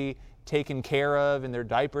needs to be taken care of and their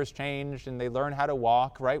diapers changed and they learn how to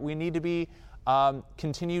walk, right? We need to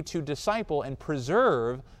continue to disciple and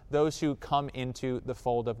preserve those who come into the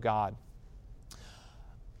fold of God.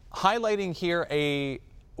 Highlighting here a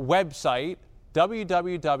website,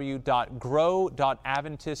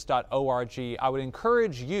 www.grow.adventist.org. I would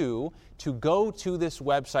encourage you to go to this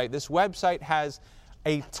website. This website has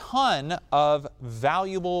a ton of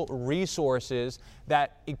valuable resources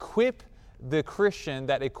that equip the Christian,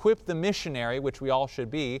 that equip the missionary, which we all should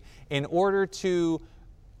be, in order to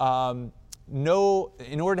have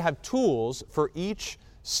tools for each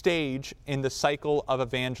stage in the cycle of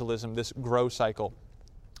evangelism, this grow cycle.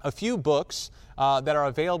 A few books that are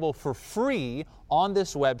available for free on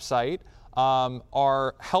this website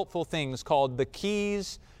are helpful things called The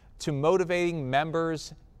Keys to Motivating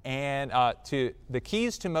Members and the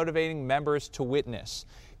Keys to Motivating Members to Witness.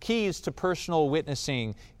 keys to personal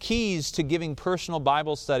witnessing, keys to giving personal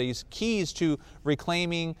Bible studies, keys to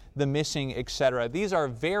reclaiming the missing, etc. These are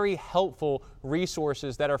very helpful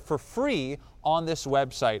resources that are for free on this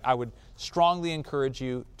website. I would strongly encourage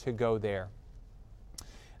you to go there.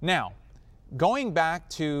 Now, going back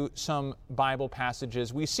to some Bible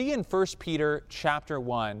passages, we see in 1 Peter chapter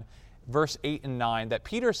 1, verse 8 and 9, that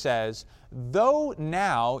Peter says, "Though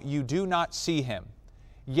now you do not see him,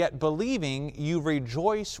 yet believing you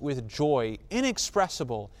rejoice with joy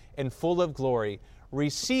inexpressible and full of glory,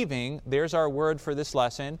 receiving," there's our word for this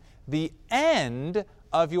lesson, "the end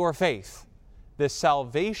of your faith, the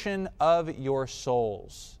salvation of your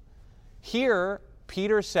souls." Here,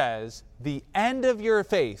 Peter says, the end of your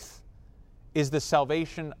faith is the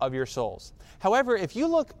salvation of your souls. However, if you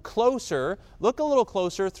look a little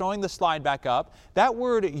closer, throwing the slide back up, that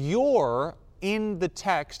word "your" in the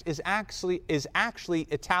text is actually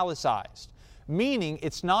italicized, meaning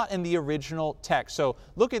it's not in the original text. So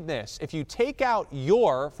look at this. If you take out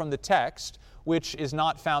 "your" from the text, which is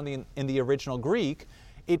not found in the original Greek,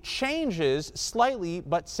 it changes slightly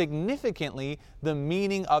but significantly the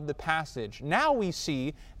meaning of the passage. Now we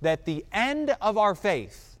see that the end of our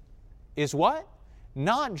faith is what?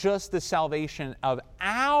 Not just the salvation of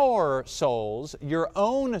our souls, your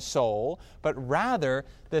own soul, but rather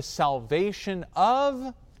the salvation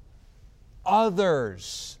of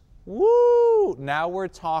others. Woo! Now we're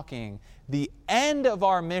talking. The end of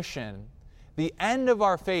our mission, the end of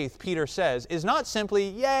our faith, Peter says, is not simply,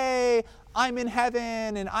 yay, I'm in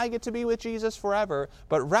heaven and I get to be with Jesus forever,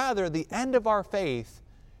 but rather the end of our faith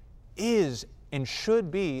is and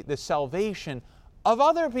should be the salvation of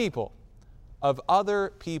other people.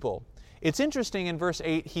 It's interesting in verse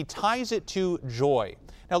 8, he ties it to joy.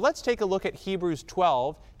 Now let's take a look at Hebrews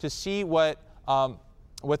 12 to see what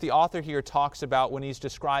the author here talks about when he's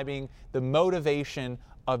describing the motivation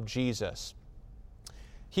of Jesus.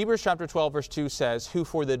 Hebrews chapter 12 verse 2 says, "Who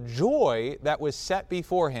for the joy that was set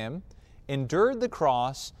before him endured the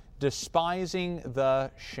cross, despising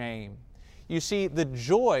the shame." You see, the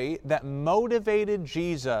joy that motivated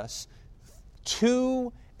Jesus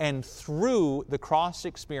to and through the cross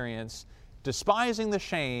experience, despising the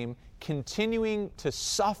shame, continuing to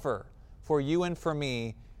suffer for you and for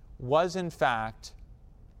me, was in fact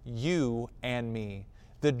you and me.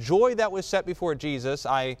 The joy that was set before Jesus,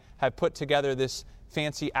 I have put together this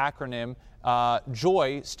fancy acronym.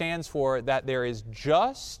 Joy stands for that there is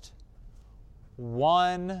just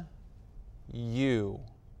one you.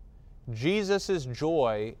 Jesus'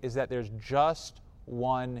 joy is that there's just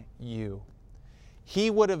one you. He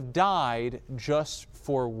would have died just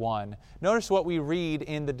for one. Notice what we read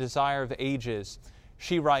in The Desire of the Ages.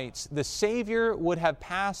 She writes, "The Savior would have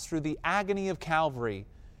passed through the agony of Calvary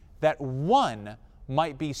that one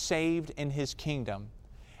might be saved in His kingdom.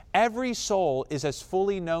 Every soul is as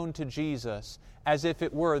fully known to Jesus as if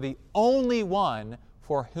it were the only one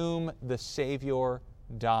for whom the Savior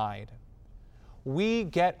died." We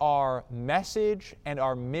get our message and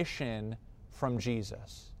our mission from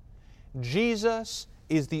Jesus. Jesus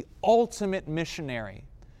is the ultimate missionary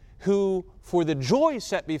who, for the joy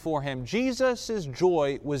set before Him, Jesus'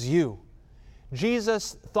 joy was you.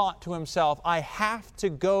 Jesus thought to Himself, I have to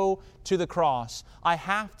go to the cross. I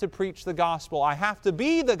have to preach the gospel. I have to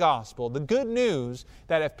be the gospel, the good news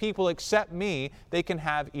that if people accept me, they can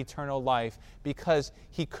have eternal life, because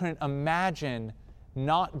He couldn't imagine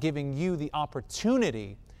not giving you the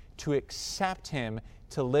opportunity to accept Him,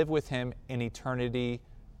 to live with Him in eternity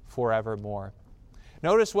forevermore.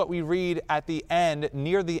 Notice what we read at the end,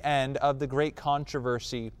 near the end of the great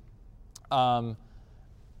controversy.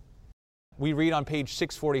 We read on page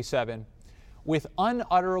 647, "With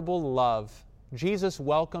unutterable love, Jesus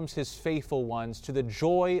welcomes His faithful ones to the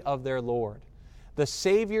joy of their Lord. The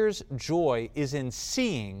Savior's joy is in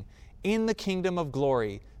seeing, in the kingdom of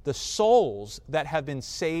glory, the souls that have been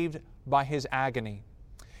saved by His agony.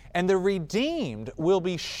 And the redeemed will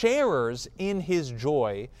be sharers in His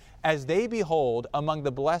joy as they behold among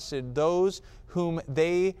the blessed those who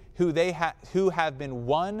have been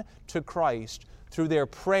won to Christ through their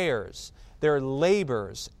prayers, their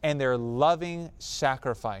labors, and their loving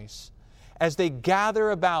sacrifice. As they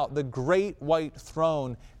gather about the great white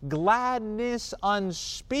throne, gladness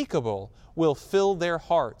unspeakable will fill their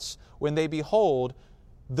hearts when they behold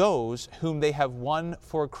those whom they have won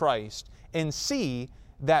for Christ, and see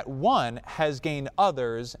that one has gained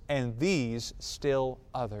others, and these still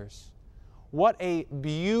others." What a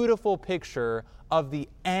beautiful picture of the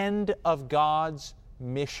end of God's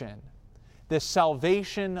mission, the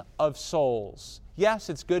salvation of souls. Yes,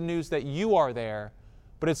 it's good news that you are there,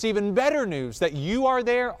 but it's even better news that you are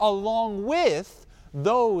there along with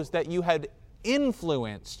those that you had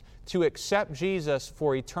influenced to accept Jesus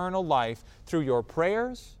for eternal life through your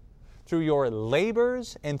prayers, through your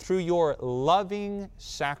labors, and through your loving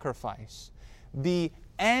sacrifice. The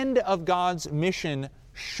end of God's mission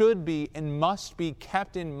should be and must be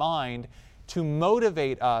kept in mind to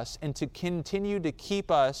motivate us and to continue to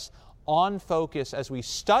keep us on focus as we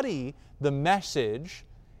study the message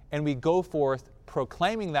and we go forth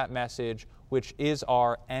proclaiming that message, which is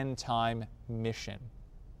our end-time mission.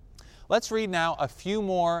 Let's read now a few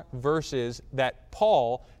more verses that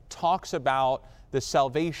Paul talks about the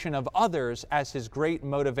salvation of others as his great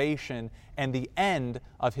motivation and the end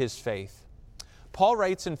of his faith. Paul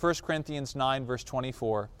writes in 1 Corinthians 9, verse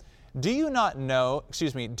 24, Do you not know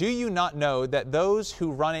that those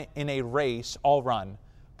who run in a race all run,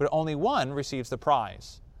 but only one receives the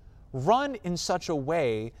prize? Run in such a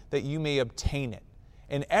way that you may obtain it.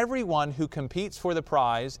 And everyone who competes for the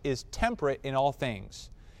prize is temperate in all things.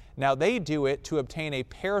 Now they do it to obtain a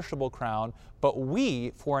perishable crown, but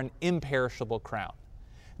we for an imperishable crown.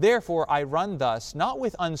 Therefore I run thus, not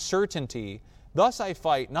with uncertainty. Thus I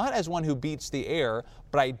fight, not as one who beats the air,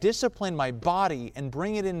 but I discipline my body and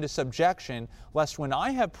bring it into subjection, lest when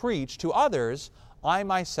I have preached to others, I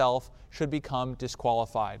myself should become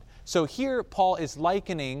disqualified. So here Paul is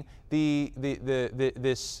likening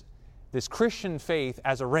this Christian faith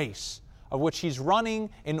as a race, of which he's running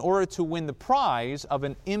in order to win the prize of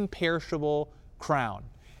an imperishable crown.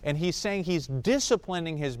 And he's saying he's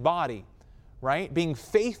disciplining his body, right? Being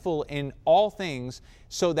faithful in all things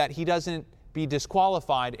so that he doesn't be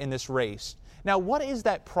disqualified in this race. Now, what is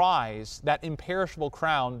that prize, that imperishable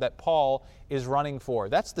crown that Paul is running for?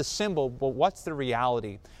 That's the symbol, but what's the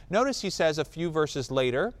reality? Notice he says a few verses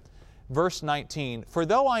later, verse 19, For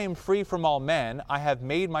though I am free from all men, I have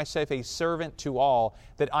made myself a servant to all,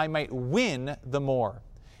 that I might win the more.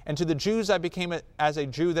 And to the Jews I became as a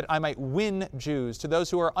Jew, that I might win Jews. To those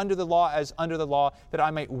who are under the law as under the law, that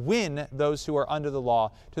I might win those who are under the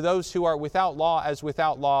law. To those who are without law as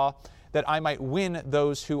without law, that I might win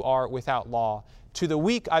those who are without law. To the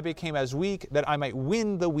weak I became as weak, that I might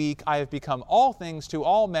win the weak. I have become all things to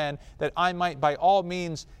all men, that I might by all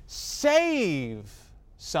means save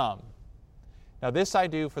some. Now this I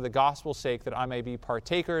do for the gospel's sake, that I may be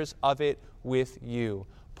partakers of it with you.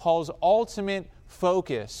 Paul's ultimate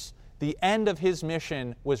focus, the end of his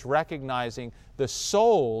mission, was recognizing the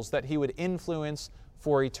souls that he would influence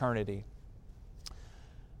for eternity.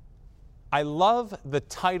 I love the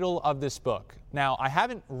title of this book. Now, I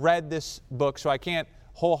haven't read this book, so I can't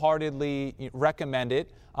wholeheartedly recommend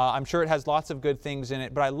it. I'm sure it has lots of good things in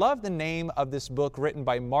it, but I love the name of this book written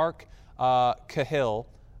by Mark Cahill.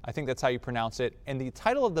 I think that's how you pronounce it. And the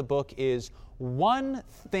title of the book is One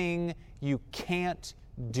Thing You Can't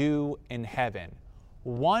Do in Heaven.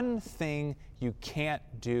 One Thing You Can't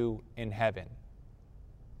Do in Heaven.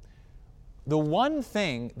 The one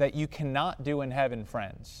thing that you cannot do in heaven,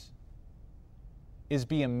 friends, is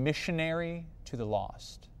be a missionary to the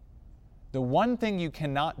lost. The one thing you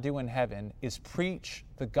cannot do in heaven is preach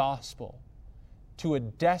the gospel to a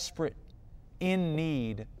desperate, in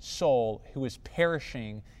need soul who is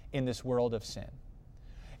perishing in this world of sin.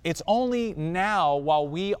 It's only now, while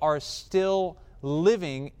we are still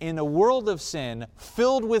living in a world of sin,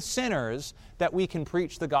 filled with sinners, that we can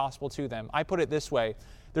preach the gospel to them. I put it this way: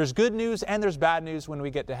 there's good news and there's bad news when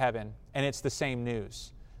we get to heaven, and it's the same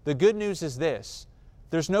news. The good news is this: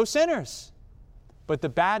 there's no sinners. But the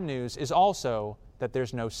bad news is also that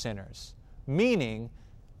there's no sinners. Meaning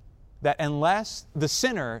that unless the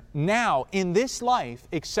sinner now in this life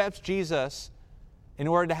accepts Jesus in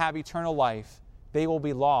order to have eternal life, they will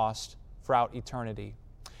be lost throughout eternity.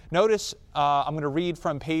 Notice, I'm going to read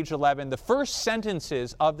from page 11, the first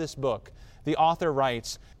sentences of this book. The author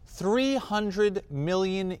writes, 300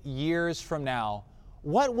 million years from now,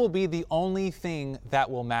 what will be the only thing that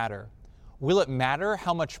will matter? Will it matter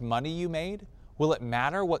how much money you made? Will it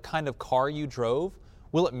matter what kind of car you drove?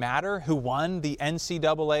 Will it matter who won the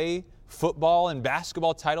NCAA football and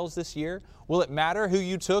basketball titles this year? Will it matter who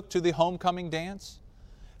you took to the homecoming dance?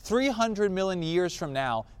 300 million years from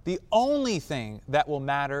now, the only thing that will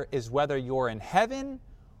matter is whether you're in heaven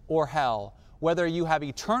or hell, whether you have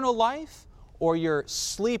eternal life or you're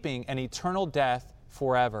sleeping an eternal death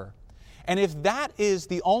forever. And if that is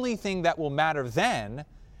the only thing that will matter then,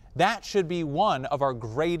 that should be one of our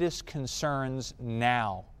greatest concerns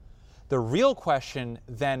now. The real question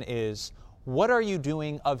then is, what are you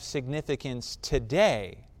doing of significance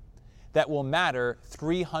today that will matter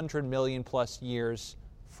 300 million plus years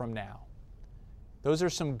from now? Those are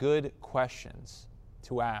some good questions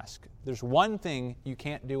to ask. There's one thing you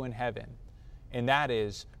can't do in heaven, and that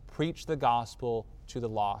is preach the gospel to the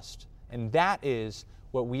lost. And that is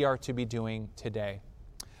what we are to be doing today.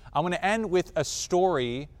 I'm going to end with a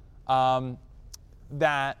story of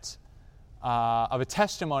a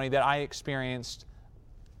testimony that I experienced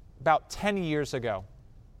about 10 years ago.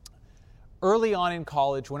 Early on in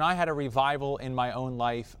college, when I had a revival in my own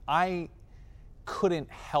life, I couldn't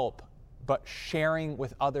help but sharing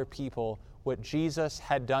with other people what Jesus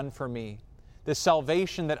had done for me. The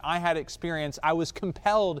salvation that I had experienced, I was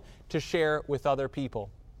compelled to share with other people.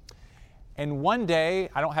 And one day,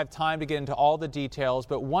 I don't have time to get into all the details,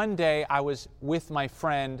 but one day I was with my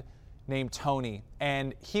friend named Tony,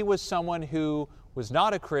 and he was someone who was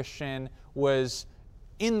not a Christian, was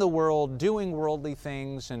in the world doing worldly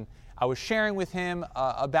things, and I was sharing with him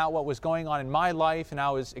about what was going on in my life, and I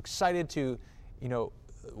was excited to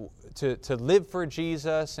live for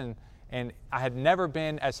Jesus, and I had never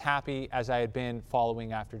been as happy as I had been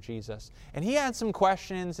following after Jesus. And he had some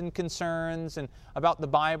questions and concerns about the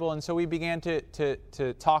Bible, and so we began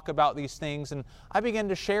to talk about these things, and I began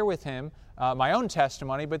to share with him my own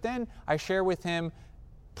testimony, but then I share with him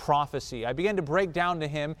prophecy. I began to break down to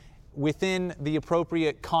him within the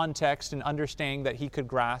appropriate context and understanding that he could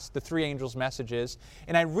grasp the three angels' messages,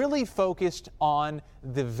 and I really focused on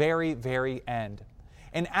the very, very end.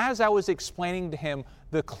 And as I was explaining to him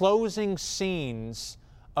the closing scenes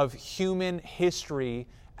of human history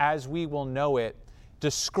as we will know it,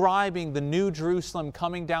 describing the New Jerusalem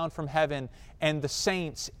coming down from heaven and the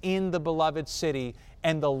saints in the beloved city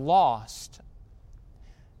and the lost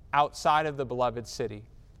outside of the beloved city,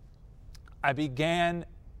 I began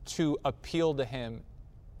to appeal to him,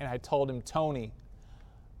 and I told him, Tony,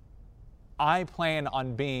 I plan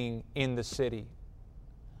on being in the city,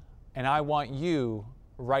 and I want you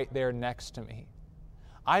right there next to me.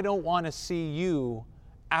 I don't want to see you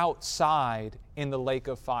outside in the lake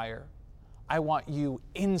of fire. I want you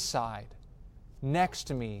inside, next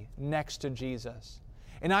to me, next to Jesus.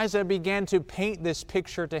 And as I began to paint this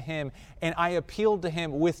picture to him, and I appealed to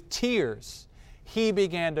him with tears, he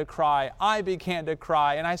began to cry, I began to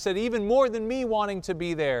cry, and I said, even more than me wanting to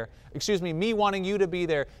be there, me wanting you to be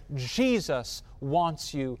there, Jesus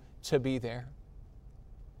wants you to be there.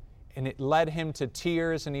 And it led him to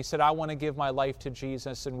tears, and he said, I want to give my life to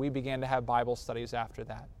Jesus, and we began to have Bible studies after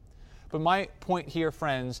that. But my point here,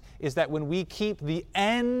 friends, is that when we keep the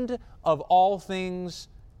end of all things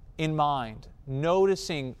in mind,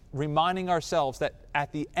 noticing, reminding ourselves that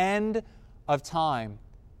at the end of time,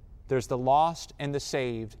 there's the lost and the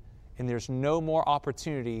saved, and there's no more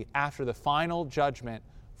opportunity after the final judgment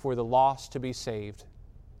for the lost to be saved.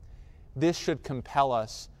 This should compel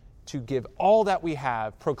us to give all that we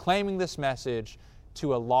have, proclaiming this message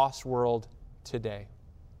to a lost world today.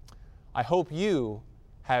 I hope you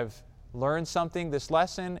have learned something this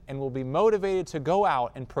lesson and will be motivated to go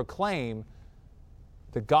out and proclaim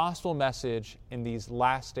the gospel message in these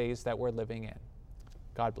last days that we're living in.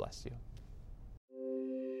 God bless you.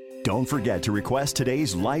 Don't forget to request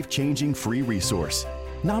today's life-changing free resource.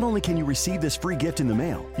 Not only can you receive this free gift in the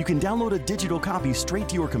mail, you can download a digital copy straight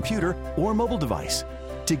to your computer or mobile device.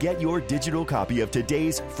 To get your digital copy of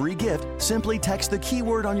today's free gift, simply text the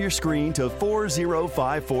keyword on your screen to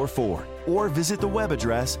 40544 or visit the web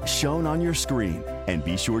address shown on your screen. And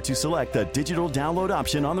be sure to select the digital download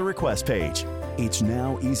option on the request page. It's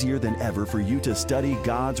now easier than ever for you to study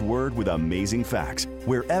God's Word with amazing facts,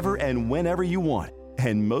 wherever and whenever you want.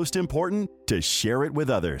 And most important, to share it with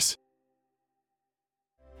others.